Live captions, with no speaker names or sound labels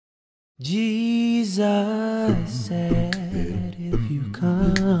Jesus said, if you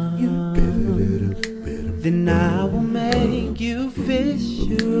come, then I will make you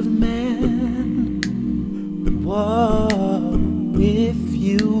fisher of men. Whoa, if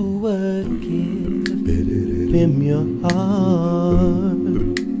you would give him your heart,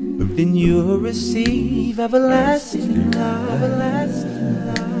 then you'll receive everlasting life.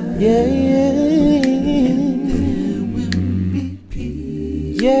 Yeah, yeah.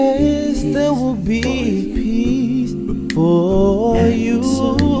 Yes, there will be peace for you,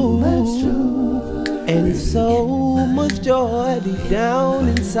 and so much joy deep down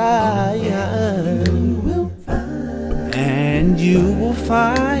inside, and you will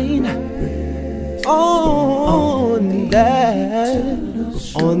find on that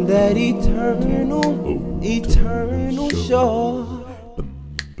eternal shore.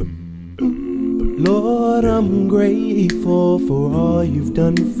 Lord, I'm grateful for all you've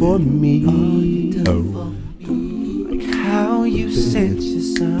done for me. Like how you sent your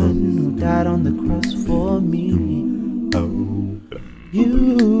son who died on the cross for me.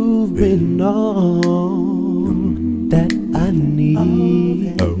 You've been all that I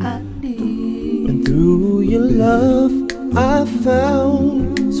need, and through your love I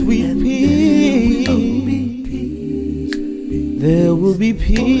found sweet peace. There will be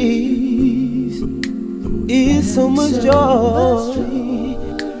peace. Is so much joy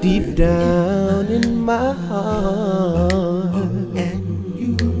deep down in my heart, and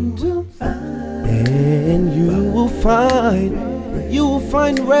you will find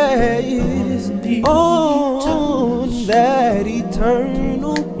rest on that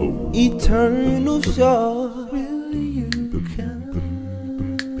eternal shore.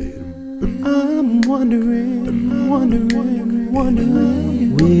 I'm wondering,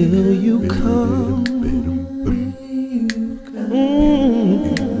 will you come?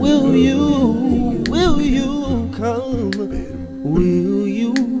 Will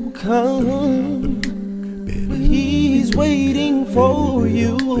you come? He's waiting for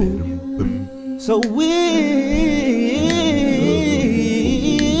you. So will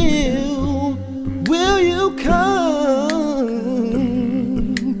you come?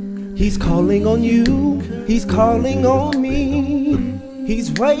 He's calling on you. He's calling on me.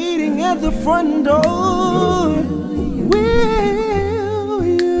 He's waiting at the front door.